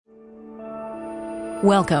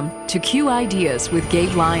Welcome to Q Ideas with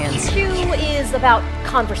Gabe Lyons. Q is about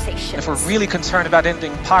conversation. If we're really concerned about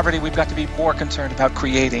ending poverty, we've got to be more concerned about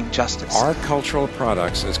creating justice. Our cultural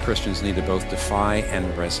products as Christians need to both defy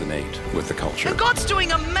and resonate with the culture. And God's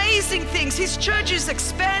doing amazing things. His church is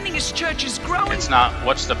expanding. His church is growing. It's not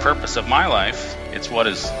what's the purpose of my life. It's what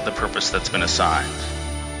is the purpose that's been assigned.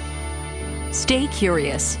 Stay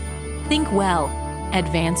curious. Think well.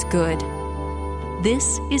 Advance good.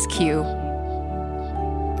 This is Q.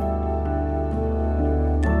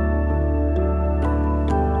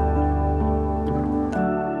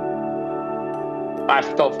 I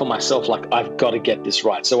felt for myself like I've got to get this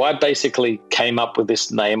right. So I basically came up with this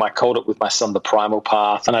name. I called it with my son The Primal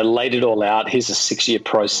Path, and I laid it all out. Here's a 6-year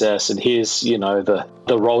process, and here's, the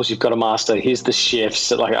roles you've got to master. Here's the shifts.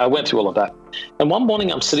 Like, I went through all of that. And one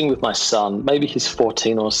morning I'm sitting with my son, maybe he's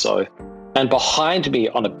 14 or so, and behind me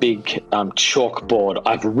on a big chalkboard,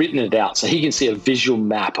 I've written it out so he can see a visual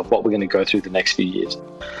map of what we're going to go through the next few years.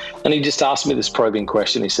 And he just asked me this probing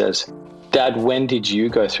question. He says, "Dad, when did you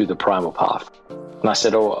go through the primal path?" And I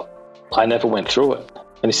said, "Oh, I never went through it."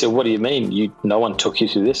 And he said, "What do you mean? No one took you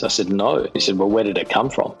through this?" I said, "No." He said, "Well, where did it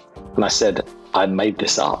come from?" And I said, "I made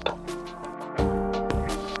this up."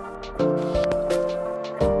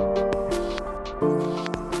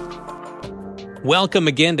 Welcome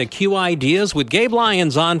again to Q Ideas with Gabe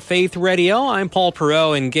Lyons on Faith Radio. I'm Paul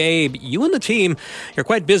Perot, and Gabe, you and the team, you're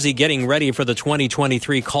quite busy getting ready for the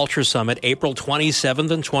 2023 Culture Summit, April 27th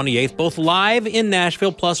and 28th, both live in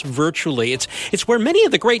Nashville plus virtually. It's where many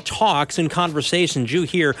of the great talks and conversations you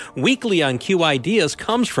hear weekly on Q Ideas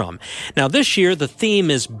comes from. Now, this year, the theme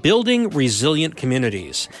is Building Resilient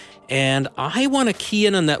Communities. And I want to key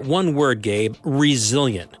in on that one word, Gabe,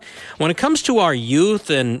 resilient. When it comes to our youth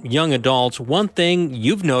and young adults, one thing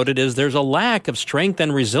you've noted is there's a lack of strength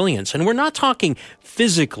and resilience. And we're not talking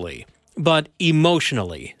physically, but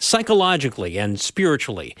emotionally, psychologically, and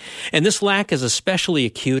spiritually. And this lack is especially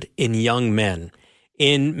acute in young men.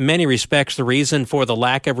 In many respects, the reason for the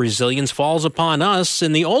lack of resilience falls upon us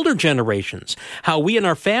in the older generations, how we in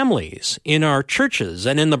our families, in our churches,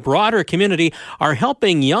 and in the broader community are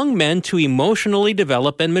helping young men to emotionally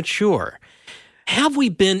develop and mature. Have we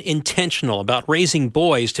been intentional about raising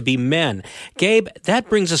boys to be men? Gabe, that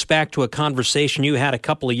brings us back to a conversation you had a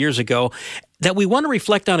couple of years ago that we want to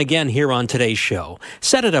reflect on again here on today's show.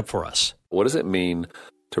 Set it up for us. What does it mean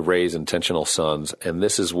to raise intentional sons? And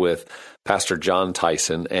this is with Pastor Jon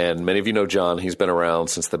Tyson. And many of you know John. He's been around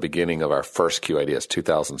since the beginning of our first Q Ideas,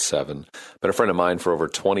 2007. Been a friend of mine for over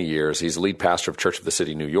 20 years. He's the lead pastor of Church of the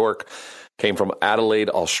City, New York. Came from Adelaide,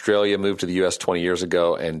 Australia, moved to the U.S. 20 years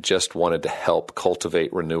ago, and just wanted to help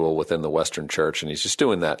cultivate renewal within the Western church. And he's just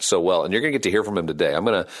doing that so well. And you're going to get to hear from him today. I'm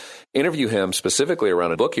going to interview him specifically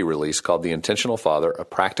around a book he released called The Intentional Father, A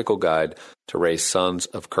Practical Guide to Raise Sons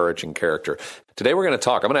of Courage and Character. Today we're going to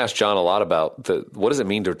talk. I'm going to ask John a lot about what does it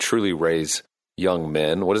mean to truly raise young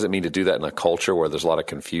men? What does it mean to do that in a culture where there's a lot of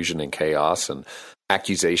confusion and chaos and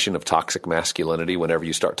accusation of toxic masculinity whenever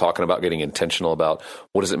you start talking about getting intentional about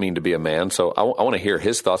what does it mean to be a man? So I want to hear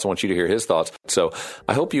his thoughts. I want you to hear his thoughts. So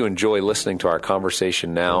I hope you enjoy listening to our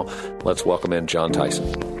conversation now. Let's welcome in Jon Tyson.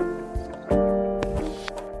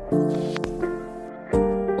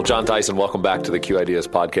 Well, Jon Tyson, welcome back to the Q Ideas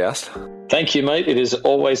podcast. Thank you, mate. It is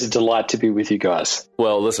always a delight to be with you guys.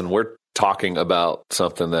 Well, listen, we're talking about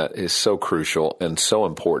something that is so crucial and so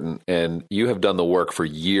important, and you have done the work for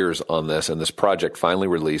years on this, and this project finally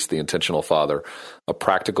released, The Intentional Father, A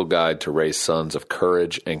Practical Guide to Raise Sons of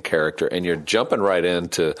Courage and Character, and you're jumping right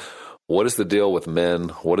into what is the deal with men?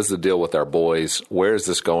 What is the deal with our boys? Where is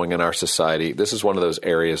this going in our society? This is one of those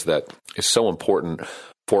areas that is so important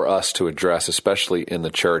for us to address, especially in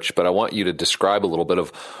the church. But I want you to describe a little bit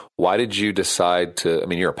of why did you decide to,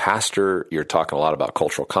 you're a pastor, you're talking a lot about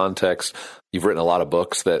cultural context, you've written a lot of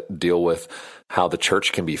books that deal with how the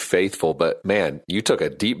church can be faithful, but man, you took a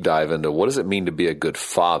deep dive into what does it mean to be a good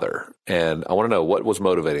father? And I want to know what was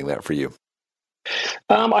motivating that for you?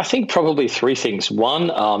 I think probably three things.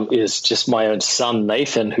 One is just my own son,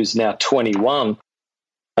 Nathan, who's now 21.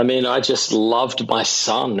 I just loved my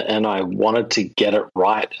son, and I wanted to get it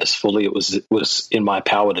right as fully it was in my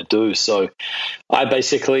power to do. So I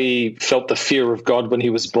basically felt the fear of God when he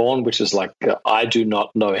was born, which is like, I do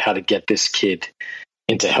not know how to get this kid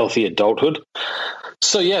into healthy adulthood.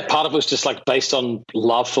 So yeah, part of it was just like based on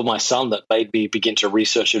love for my son that made me begin to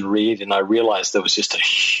research and read. And I realized there was just a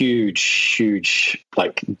huge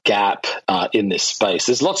gap in this space.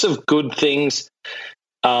 There's lots of good things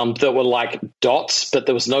that were like dots, but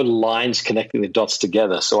there was no lines connecting the dots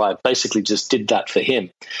together. So I basically just did that for him.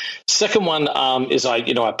 Second one is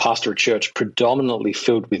I pastor a church predominantly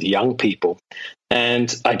filled with young people.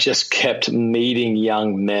 And I just kept meeting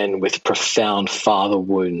young men with profound father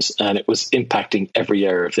wounds, and it was impacting every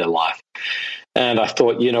area of their life. And I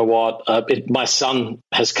thought, you know what, my son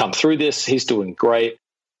has come through this. He's doing great.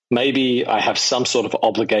 Maybe I have some sort of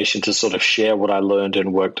obligation to sort of share what I learned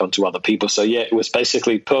and worked on to other people. So, yeah, it was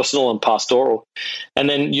basically personal and pastoral. And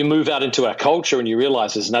then you move out into our culture and you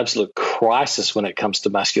realize there's an absolute crisis when it comes to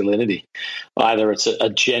masculinity. Either it's a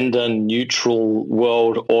gender-neutral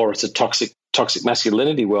world or it's a toxic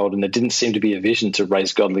masculinity world, and there didn't seem to be a vision to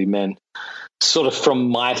raise godly men, sort of from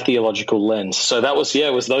my theological lens. So that was,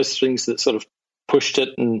 it was those things that sort of pushed it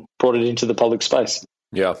and brought it into the public space.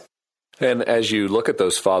 Yeah. And as you look at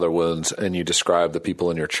those father wounds and you describe the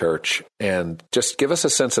people in your church, and just give us a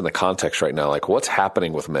sense in the context right now, like what's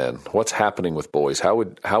happening with men, what's happening with boys, how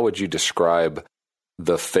would you describe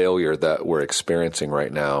the failure that we're experiencing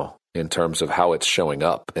right now in terms of how it's showing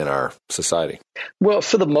up in our society? Well,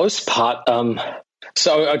 for the most part,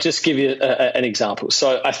 so I'll just give you an example.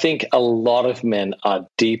 So I think a lot of men are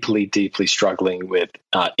deeply, deeply struggling with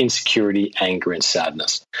insecurity, anger, and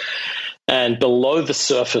sadness. And below the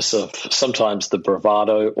surface of sometimes the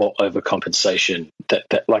bravado or overcompensation,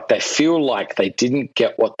 that like they feel like they didn't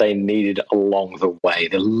get what they needed along the way.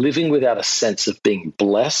 They're living without a sense of being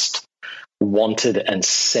blessed, wanted, and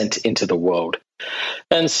sent into the world.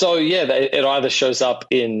 And so, it either shows up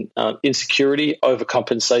in insecurity,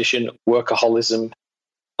 overcompensation, workaholism,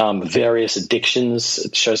 various addictions.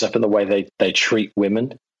 It shows up in the way they treat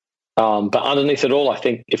women. But underneath it all, I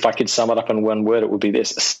think if I could sum it up in one word, it would be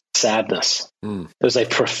this: sadness. There's a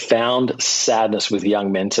profound sadness with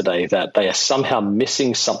young men today that they are somehow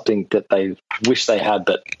missing something that they wish they had,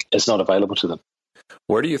 but is not available to them.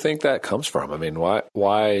 Where do you think that comes from? I mean,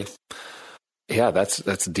 why? Yeah,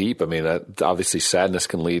 that's deep. I mean, obviously sadness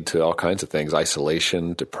can lead to all kinds of things: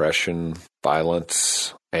 isolation, depression,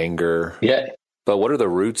 violence, anger. Yeah. But what are the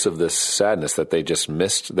roots of this sadness that they just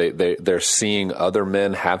missed? They're seeing other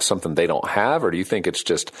men have something they don't have, or do you think it's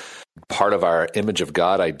just part of our image of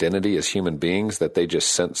God identity as human beings that they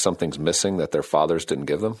just sense something's missing that their fathers didn't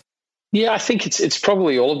give them? Yeah, I think it's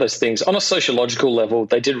probably all of those things. On a sociological level,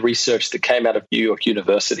 they did research that came out of New York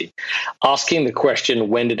University asking the question,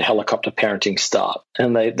 when did helicopter parenting start?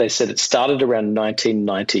 And they said it started around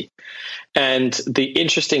 1990. And the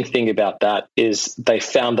interesting thing about that is they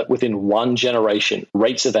found that within one generation,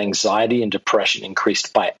 rates of anxiety and depression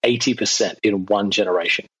increased by 80% in one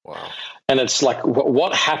generation. Wow. And it's like,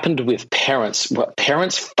 what happened with parents?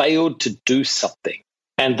 Parents failed to do something.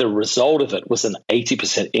 And the result of it was an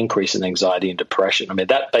 80% increase in anxiety and depression. I mean,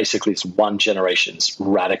 that basically is one generation's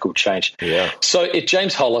radical change. Yeah. So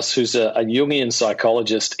James Hollis, who's a Jungian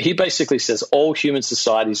psychologist, he basically says all human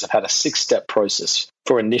societies have had a 6-step process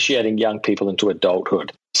for initiating young people into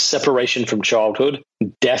adulthood: separation from childhood,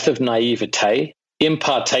 death of naivete,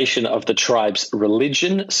 impartation of the tribe's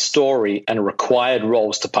religion, story, and required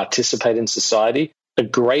roles to participate in society, a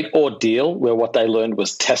great ordeal where what they learned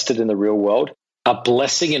was tested in the real world, a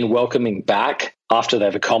blessing and welcoming back after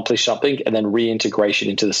they've accomplished something, and then reintegration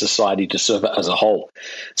into the society to serve it as a whole.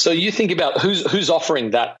 So you think about who's offering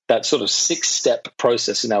that sort of 6-step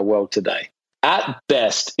process in our world today. At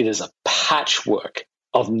best, it is a patchwork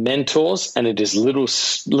of mentors, and it is little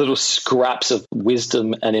scraps of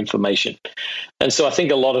wisdom and information. And so I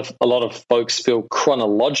think a lot of folks feel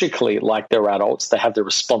chronologically like they're adults. They have the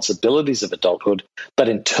responsibilities of adulthood, but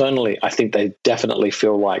internally, I think they definitely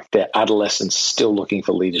feel like they're adolescents still looking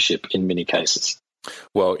for leadership in many cases.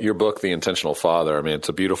 Well, your book, The Intentional Father, I mean, it's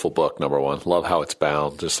a beautiful book, number one. Love how it's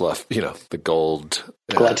bound. Just love, the gold.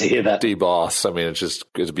 Glad to hear that. D-Boss. I mean, it's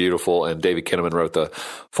beautiful. And David Kinnaman wrote the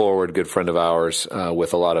foreword, good friend of ours,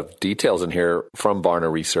 with a lot of details in here from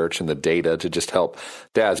Barna Research and the data to just help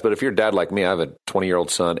dads. But if you're a dad like me, I have a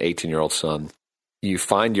 20-year-old son, 18-year-old son. You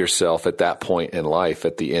find yourself at that point in life,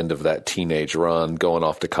 at the end of that teenage run, going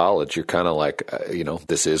off to college. You're kind of like,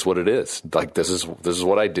 this is what it is. Like, this is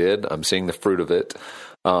what I did. I'm seeing the fruit of it.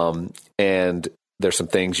 And there's some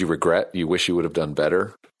things you regret. You wish you would have done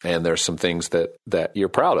better. And there's some things that you're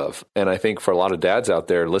proud of. And I think for a lot of dads out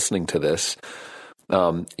there listening to this,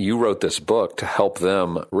 you wrote this book to help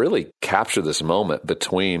them really capture this moment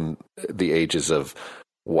between the ages of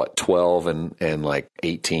 12 and like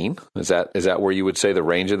 18? Is that where you would say the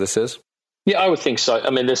range of this is? Yeah, I would think so.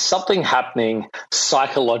 I mean, there's something happening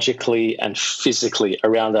psychologically and physically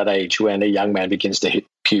around that age when a young man begins to hit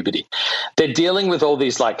puberty. They're dealing with all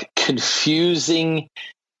these like confusing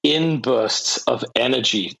inbursts of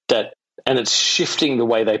energy that and it's shifting the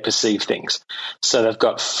way they perceive things. So they've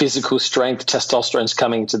got physical strength, testosterone's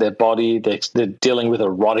coming into their body. They're dealing with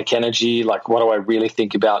erotic energy. Like, what do I really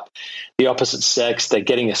think about the opposite sex? They're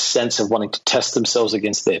getting a sense of wanting to test themselves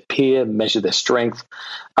against their peer, measure their strength.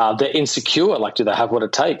 They're insecure. Like, do they have what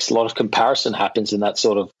it takes? A lot of comparison happens in that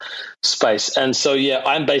sort of space. And so, yeah,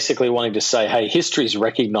 I'm basically wanting to say, hey, history's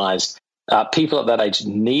recognized people at that age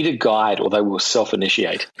need a guide or they will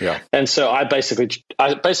self-initiate. Yeah. And so I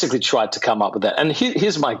basically tried to come up with that. And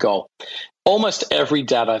here's my goal. Almost every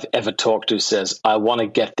dad I've ever talked to says, I want to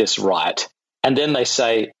get this right. And then they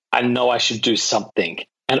say, I know I should do something.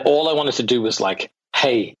 And all I wanted to do was like,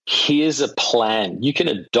 hey, here's a plan. You can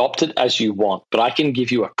adopt it as you want, but I can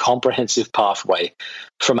give you a comprehensive pathway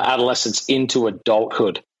from adolescence into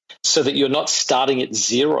adulthood so that you're not starting at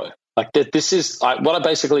zero. Like that, this is what I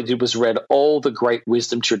basically did was read all the great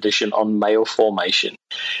wisdom tradition on male formation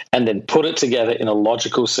and then put it together in a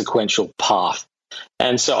logical sequential path.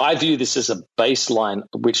 And so I view this as a baseline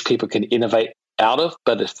which people can innovate out of.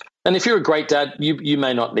 But if you're a great dad, you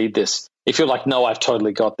may not need this. If you're like, no, I've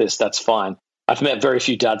totally got this, that's fine. I've met very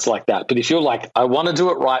few dads like that. But if you're like, I want to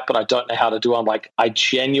do it right, but I don't know how to do it, I'm like, I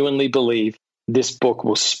genuinely believe this book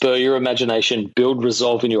will spur your imagination, build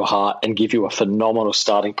resolve in your heart, and give you a phenomenal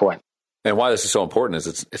starting point. And why this is so important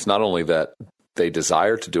is it's not only that they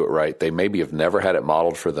desire to do it right, they maybe have never had it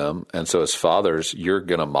modeled for them. And so as fathers, you're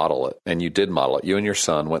going to model it. And you did model it. You and your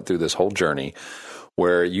son went through this whole journey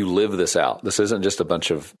where you live this out. This isn't just a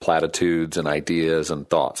bunch of platitudes and ideas and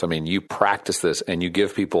thoughts. I mean, you practice this and you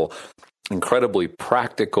give people incredibly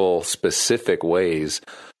practical, specific ways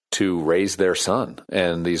to raise their son,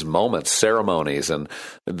 and these moments, ceremonies, and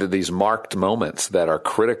these marked moments that are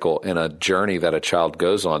critical in a journey that a child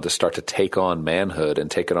goes on to start to take on manhood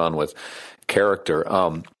and take it on with character.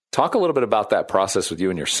 Talk a little bit about that process with you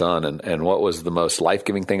and your son, and what was the most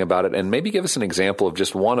life-giving thing about it, and maybe give us an example of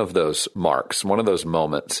just one of those marks, one of those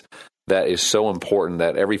moments that is so important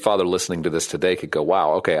that every father listening to this today could go,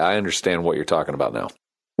 wow, okay, I understand what you're talking about now.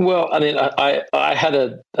 Well, I mean, I had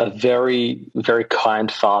a very, very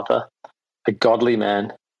kind father, a godly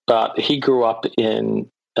man, but he grew up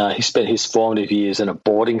he spent his formative years in a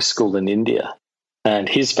boarding school in India. And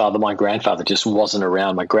his father, my grandfather, just wasn't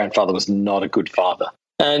around. My grandfather was not a good father.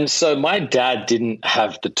 And so my dad didn't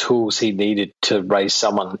have the tools he needed to raise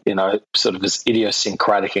someone, sort of as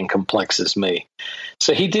idiosyncratic and complex as me.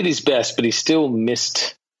 So he did his best, but he still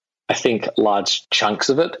missed, I think, large chunks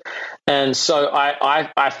of it. And so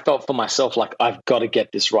I felt for myself like I've got to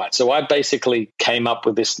get this right. So I basically came up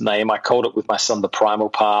with this name. I called it with my son The Primal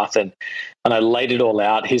Path, and I laid it all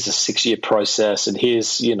out. Here's a 6-year process, and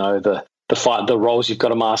here's, the roles you've got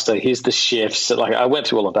to master. Here's the shifts. Like, I went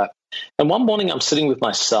through all of that. And one morning I'm sitting with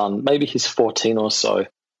my son, maybe he's 14 or so,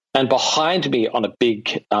 and behind me on a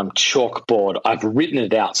big chalkboard, I've written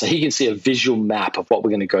it out so he can see a visual map of what we're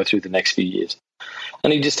going to go through the next few years.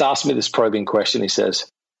 And he just asked me this probing question. He says,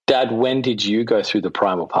 Dad, when did you go through the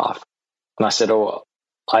primal path? And I said, oh,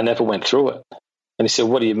 I never went through it. And he said,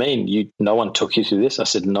 what do you mean? No one took you through this? I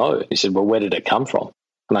said, no. He said, well, where did it come from?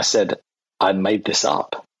 And I said, I made this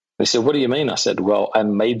up. And he said, what do you mean? I said, well, I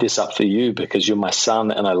made this up for you because you're my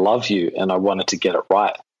son and I love you and I wanted to get it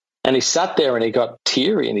right. And he sat there and he got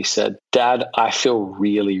teary and he said, Dad, I feel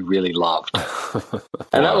really, really loved.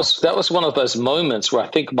 And that was one of those moments where I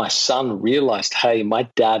think my son realized, hey, my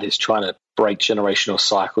dad is trying to break generational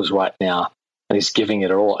cycles right now and he's giving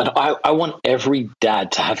it all. And I want every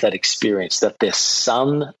dad to have that experience, that their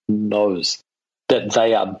son knows that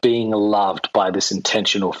they are being loved by this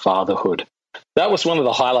intentional fatherhood. That was one of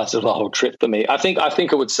the highlights of the whole trip for me. I think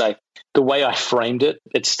I would say the way I framed it,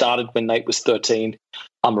 it started when Nate was 13.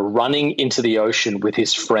 I'm running into the ocean with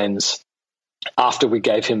his friends after we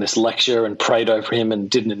gave him this lecture and prayed over him and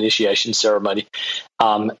did an initiation ceremony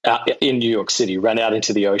in New York City, ran out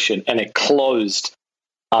into the ocean, and it closed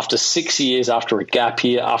after 6 years, after a gap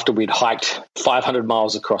year, after we'd hiked 500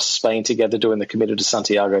 miles across Spain together doing the Camino de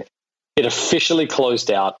Santiago. It officially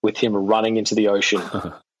closed out with him running into the ocean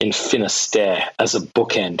in Finisterre as a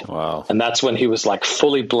bookend. Wow. And that's when he was like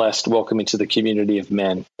fully blessed, welcome into the community of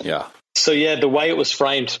men. Yeah. So yeah, the way it was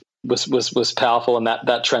framed was powerful, and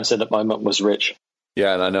that transcendent moment was rich.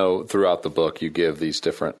 Yeah, and I know throughout the book you give these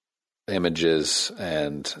different images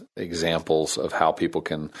and examples of how people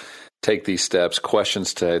can take these steps,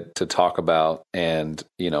 questions to talk about, and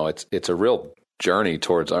it's a real journey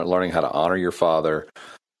towards learning how to honor your father,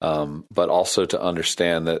 but also to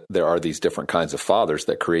understand that there are these different kinds of fathers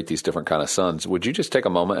that create these different kind of sons. Would you just take a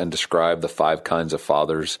moment and describe the 5 kinds of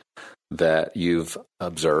fathers that you've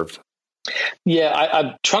observed? Yeah,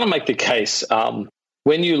 I'm trying to make the case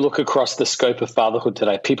when you look across the scope of fatherhood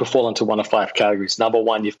today, people fall into one of 5 categories. Number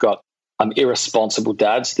one, you've got irresponsible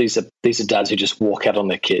dads. These are dads who just walk out on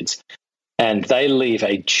their kids, and they leave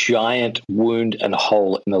a giant wound and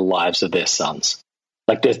hole in the lives of their sons.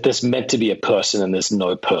 Like there's meant to be a person and there's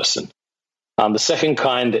no person. The second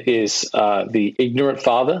kind is the ignorant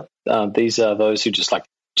father. These are those who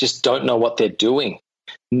just don't know what they're doing.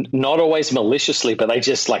 Not always maliciously, but they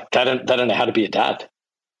don't know how to be a dad.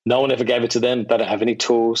 No one ever gave it to them. They don't have any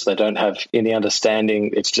tools. They don't have any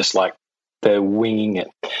understanding. It's just like they're winging it.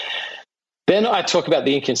 Then I talk about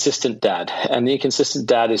the inconsistent dad. And the inconsistent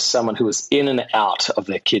dad is someone who is in and out of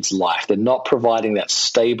their kid's life. They're not providing that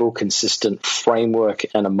stable, consistent framework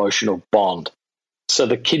and emotional bond. So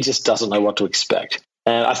the kid just doesn't know what to expect.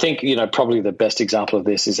 And I think, probably the best example of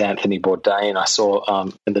this is Anthony Bourdain. I saw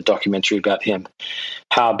in the documentary about him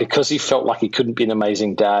how because he felt like he couldn't be an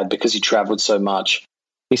amazing dad, because he traveled so much,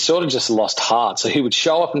 he sort of just lost heart. So he would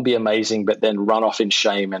show up and be amazing, but then run off in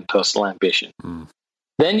shame and personal ambition.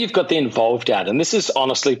 Then you've got the involved dad. And this is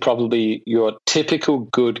honestly probably your typical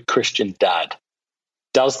good Christian dad.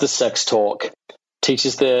 Does the sex talk,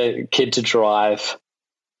 teaches the kid to drive,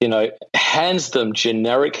 hands them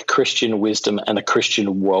generic Christian wisdom and a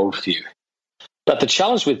Christian worldview. But the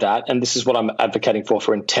challenge with that, and this is what I'm advocating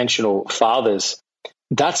for intentional fathers,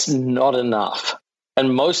 that's not enough.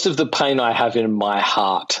 And most of the pain I have in my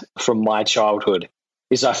heart from my childhood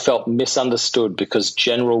is I felt misunderstood because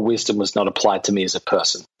general wisdom was not applied to me as a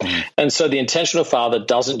person. And so the intentional father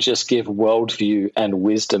doesn't just give worldview and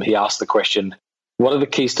wisdom. He asks the question, what are the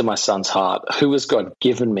keys to my son's heart? Who has God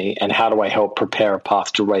given me? And how do I help prepare a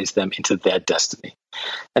path to raise them into their destiny?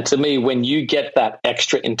 And to me, when you get that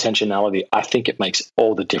extra intentionality, I think it makes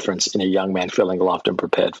all the difference in a young man feeling loved and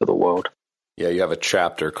prepared for the world. Yeah, you have a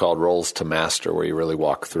chapter called Roles to Master where you really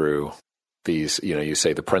walk through these, you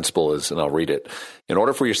say the principle is, and I'll read it, in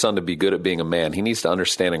order for your son to be good at being a man, he needs to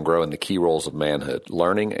understand and grow in the key roles of manhood.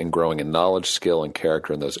 Learning and growing in knowledge, skill, and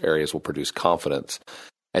character in those areas will produce confidence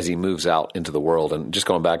as he moves out into the world. And just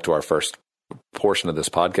going back to our first portion of this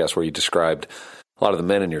podcast where you described a lot of the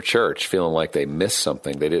men in your church feeling like they missed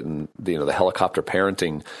something. They didn't, the helicopter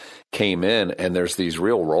parenting came in, and there's these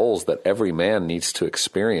real roles that every man needs to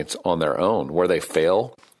experience on their own. Where they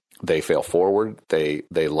fail forward, they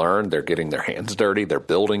learn, they're getting their hands dirty, they're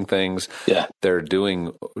building things, they're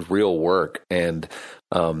doing real work. And,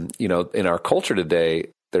 in our culture today,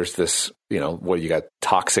 there's this, you got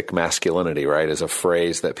toxic masculinity, right, as a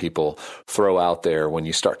phrase that people throw out there when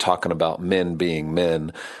you start talking about men being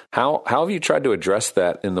men. How have you tried to address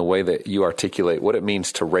that in the way that you articulate what it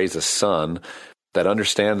means to raise a son that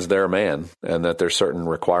understands they're a man and that there's certain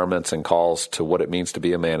requirements and calls to what it means to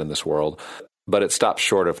be a man in this world, but it stops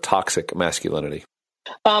short of toxic masculinity?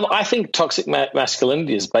 I think toxic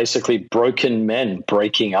masculinity is basically broken men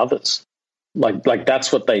breaking others. Like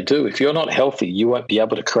that's what they do. If you're not healthy, you won't be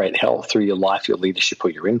able to create health through your life, your leadership, or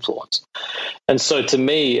your influence. And so to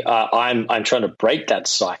me, I'm trying to break that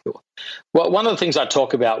cycle. Well, one of the things I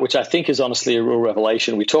talk about, which I think is honestly a real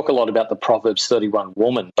revelation, we talk a lot about the Proverbs 31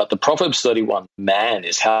 woman, but the Proverbs 31 man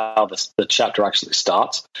is how the chapter actually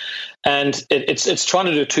starts. And it's trying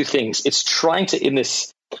to do two things. It's trying to, in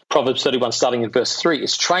this Proverbs 31, starting in verse 3,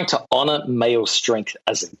 it's trying to honor male strength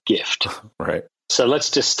as a gift. Right. So let's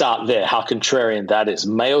just start there. How contrarian that is.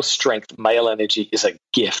 Male strength, male energy is a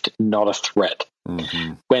gift, not a threat.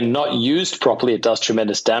 Mm-hmm. When not used properly, it does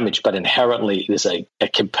tremendous damage, but inherently it is a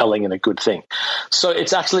compelling and a good thing. So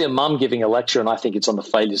it's actually a mum giving a lecture, and I think it's on the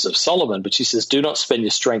failures of Solomon, but she says, do not spend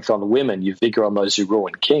your strength on women, your vigor on those who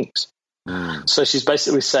ruin kings. So she's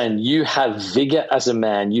basically saying, you have vigor as a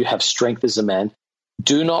man, you have strength as a man.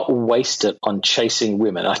 Do not waste it on chasing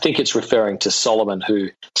women. I think it's referring to Solomon, who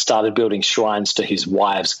started building shrines to his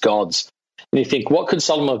wives' gods. And you think, what could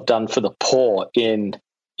Solomon have done for the poor in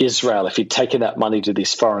Israel if he'd taken that money to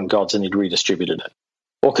these foreign gods and he'd redistributed it?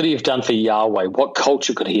 What could he have done for Yahweh? What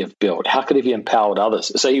culture could he have built? How could he have empowered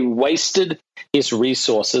others? So he wasted his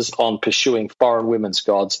resources on pursuing foreign women's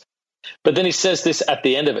gods. But then he says this at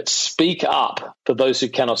the end of it, speak up for those who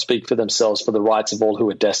cannot speak for themselves, for the rights of all who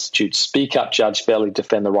are destitute. Speak up, judge fairly,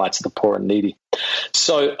 defend the rights of the poor and needy.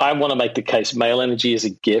 So I want to make the case, male energy is a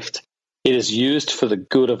gift. It is used for the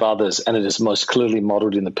good of others, and it is most clearly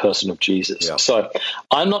modeled in the person of Jesus. Yeah. So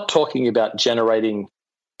I'm not talking about generating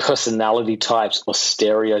personality types or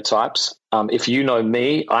stereotypes. If you know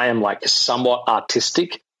me, I am like somewhat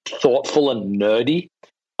artistic, thoughtful, and nerdy.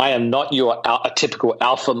 I am not a typical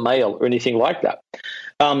alpha male or anything like that.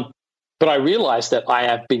 But I realize that I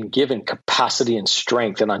have been given capacity and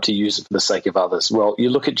strength, and I'm to use it for the sake of others. Well, you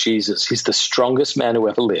look at Jesus. He's the strongest man who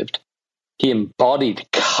ever lived. He embodied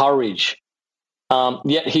courage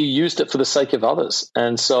Yet he used it for the sake of others.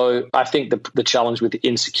 And so I think the challenge with the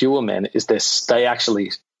insecure men is they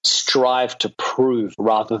actually strive to prove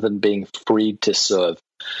rather than being freed to serve.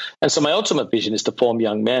 And so my ultimate vision is to form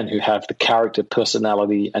young men who have the character,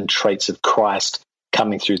 personality, and traits of Christ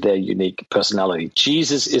coming through their unique personality.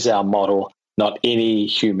 Jesus is our model, not any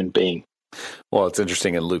human being. Well, it's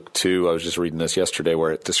interesting in Luke 2, I was just reading this yesterday,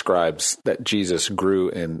 where it describes that Jesus grew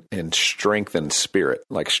in strength and spirit.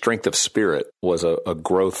 Like strength of spirit was a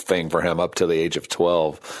growth thing for him up to the age of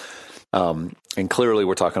 12. And clearly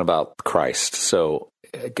we're talking about Christ. So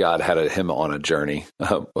God had him on a journey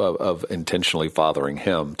of intentionally fathering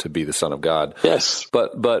him to be the Son of God. Yes.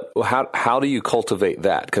 But how do you cultivate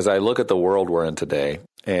that? Because I look at the world we're in today,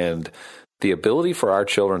 and the ability for our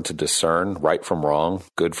children to discern right from wrong,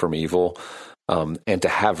 good from evil, and to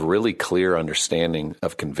have really clear understanding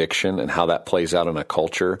of conviction and how that plays out in a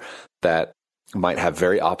culture that might have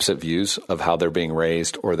very opposite views of how they're being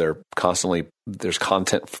raised, or there's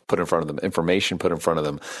content put in front of them, information put in front of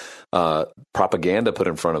them, propaganda put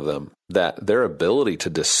in front of them, that their ability to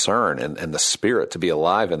discern and the spirit to be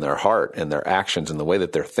alive in their heart and their actions and the way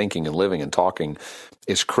that they're thinking and living and talking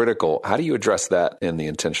is critical. How do you address that in the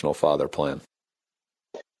Intentional Father plan?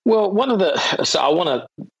 Well, so I want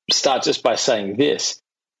to start just by saying this.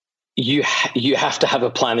 You have to have a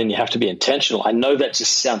plan and you have to be intentional. I know that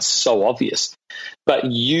just sounds so obvious, but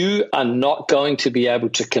you are not going to be able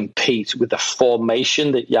to compete with the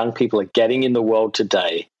formation that young people are getting in the world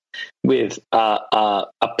today with a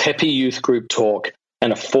peppy youth group talk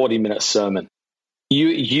and a 40-minute sermon.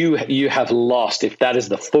 You have lost if that is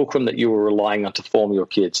the fulcrum that you were relying on to form your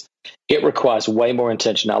kids. It requires way more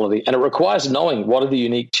intentionality, and it requires knowing what are the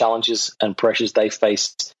unique challenges and pressures they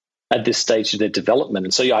face at this stage of their development.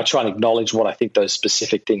 And so I try and acknowledge what I think those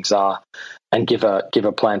specific things are and give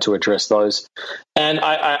a plan to address those. And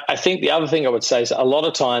I think the other thing I would say is a lot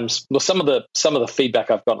of times, well, some of the feedback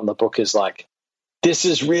I've gotten in the book is like, this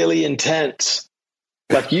is really intense.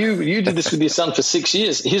 Like you did this with your son for 6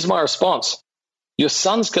 years. Here's my response. Your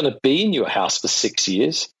son's going to be in your house for 6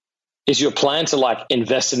 years. Is your plan to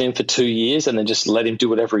invest in him for 2 years and then just let him do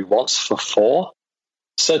whatever he wants for 4?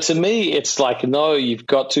 So to me, it's like, no, you've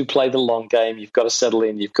got to play the long game. You've got to settle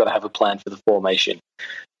in. You've got to have a plan for the formation.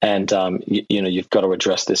 And, you've got to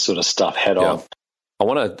address this sort of stuff head on. I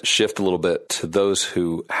want to shift a little bit to those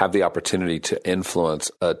who have the opportunity to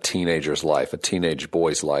influence a teenager's life, a teenage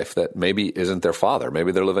boy's life that maybe isn't their father.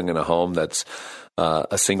 Maybe they're living in a home that's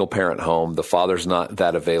a single-parent home. The father's not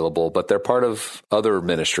that available, but they're part of other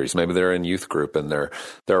ministries. Maybe they're in youth group and they're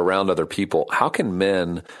around other people. How can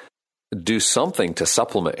men do something to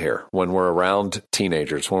supplement here when we're around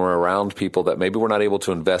teenagers, when we're around people that maybe we're not able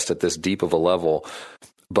to invest at this deep of a level,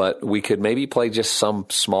 but we could maybe play just some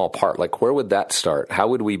small part? Like, where would that start? How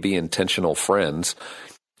would we be intentional friends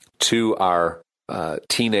to our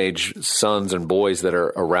teenage sons and boys that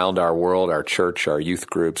are around our world, our church, our youth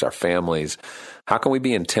groups, our families? How can we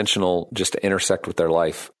be intentional just to intersect with their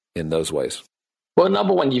life in those ways? Well,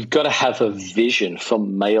 number one, you've got to have a vision for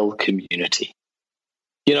male community.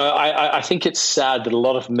 I think it's sad that a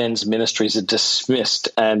lot of men's ministries are dismissed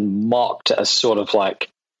and mocked as sort of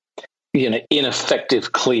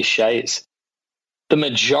ineffective cliches. The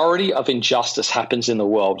majority of injustice happens in the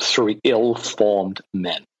world through ill-formed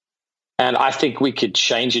men. And I think we could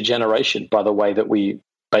change a generation by the way that we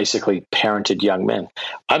basically parented young men.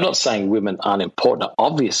 I'm not saying women aren't important.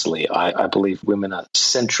 Obviously, I believe women are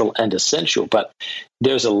central and essential, but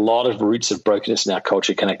there's a lot of roots of brokenness in our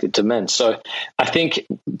culture connected to men. So I think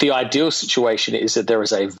the ideal situation is that there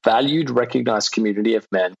is a valued, recognized community of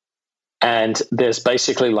men, and there's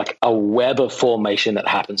basically a web of formation that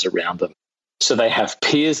happens around them. So they have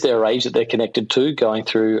peers their age that they're connected to going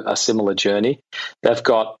through a similar journey. They've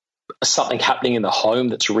got something happening in the home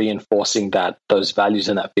that's reinforcing those values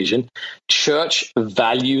and that vision. Church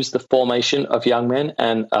values the formation of young men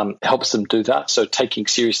and helps them do that. So taking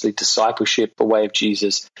seriously discipleship, the way of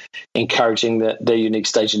Jesus, encouraging their unique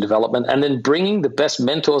stage in development, and then bringing the best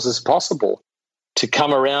mentors as possible to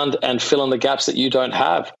come around and fill in the gaps that you don't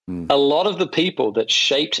have. A lot of the people that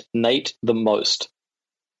shaped Nate the most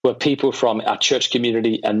were people from our church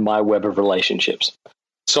community and my web of relationships.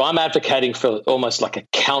 So I'm advocating for almost like a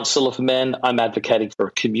council of men. I'm advocating for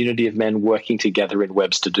a community of men working together in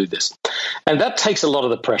webs to do this. And that takes a lot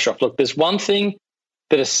of the pressure off. Look, there's one thing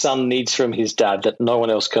that a son needs from his dad that no one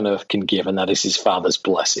else on earth can give, and that is his father's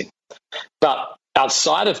blessing. But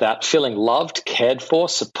outside of that, feeling loved, cared for,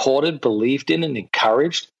 supported, believed in, and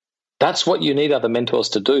encouraged, that's what you need other mentors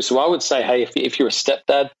to do. So I would say, hey, if you're a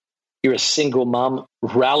stepdad, you're a single mom,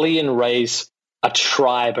 rally and raise a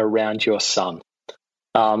tribe around your son.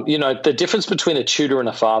 The difference between a tutor and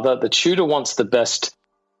a father, the tutor wants the best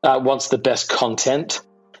content,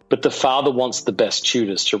 but the father wants the best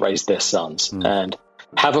tutors to raise their sons. And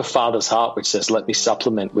have a father's heart, which says, let me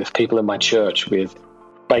supplement with people in my church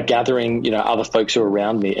by gathering, other folks who are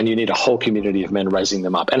around me, and you need a whole community of men raising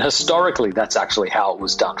them up. And historically, that's actually how it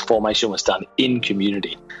was done. Formation was done in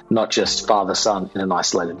community, not just father-son in an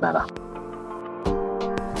isolated manner.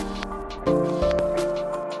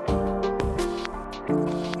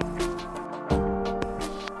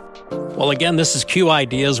 Well, again, this is Q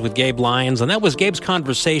Ideas with Gabe Lyons, and that was Gabe's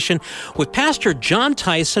conversation with Pastor Jon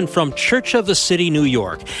Tyson from Church of the City, New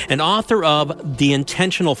York, and author of The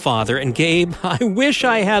Intentional Father. And Gabe, I wish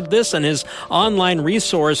I had this in his online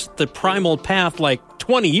resource, The Primal Path, like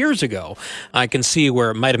 20 years ago. I can see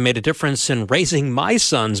where it might have made a difference in raising my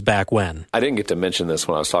sons back when. I didn't get to mention this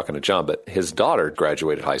when I was talking to John, but his daughter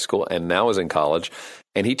graduated high school and now is in college.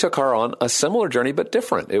 And he took her on a similar journey, but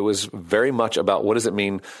different. It was very much about what does it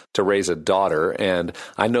mean to raise a daughter. And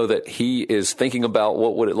I know that he is thinking about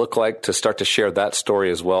what would it look like to start to share that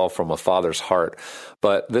story as well from a father's heart.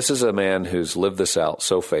 But this is a man who's lived this out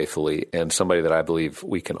so faithfully, and somebody that I believe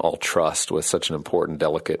we can all trust with such an important,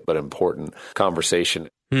 delicate, but important conversation.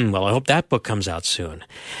 Well, I hope that book comes out soon.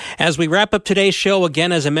 As we wrap up today's show,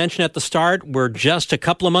 again, as I mentioned at the start, we're just a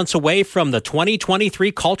couple of months away from the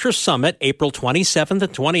 2023 Culture Summit, April 27th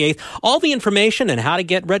and 28th. All the information and how to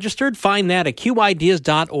get registered, find that at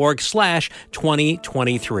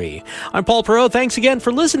qideas.org/2023. I'm Paul Perot. Thanks again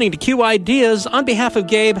for listening to Q Ideas. On behalf of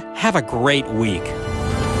Gabe, have a great week.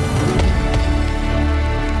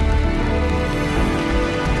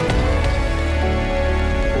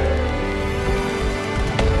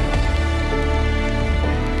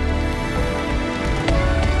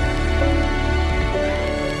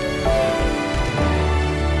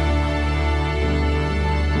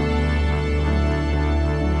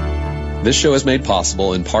 This show is made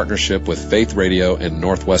possible in partnership with Faith Radio and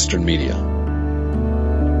Northwestern Media.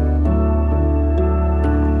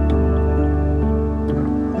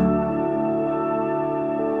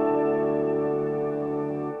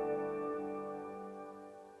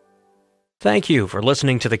 Thank you for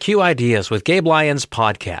listening to the Q Ideas with Gabe Lyons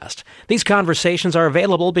podcast. These conversations are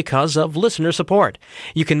available because of listener support.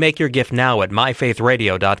 You can make your gift now at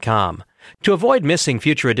myfaithradio.com. To avoid missing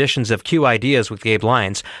future editions of Q Ideas with Gabe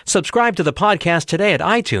Lyons, subscribe to the podcast today at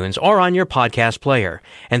iTunes or on your podcast player.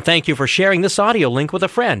 And thank you for sharing this audio link with a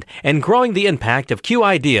friend and growing the impact of Q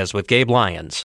Ideas with Gabe Lyons.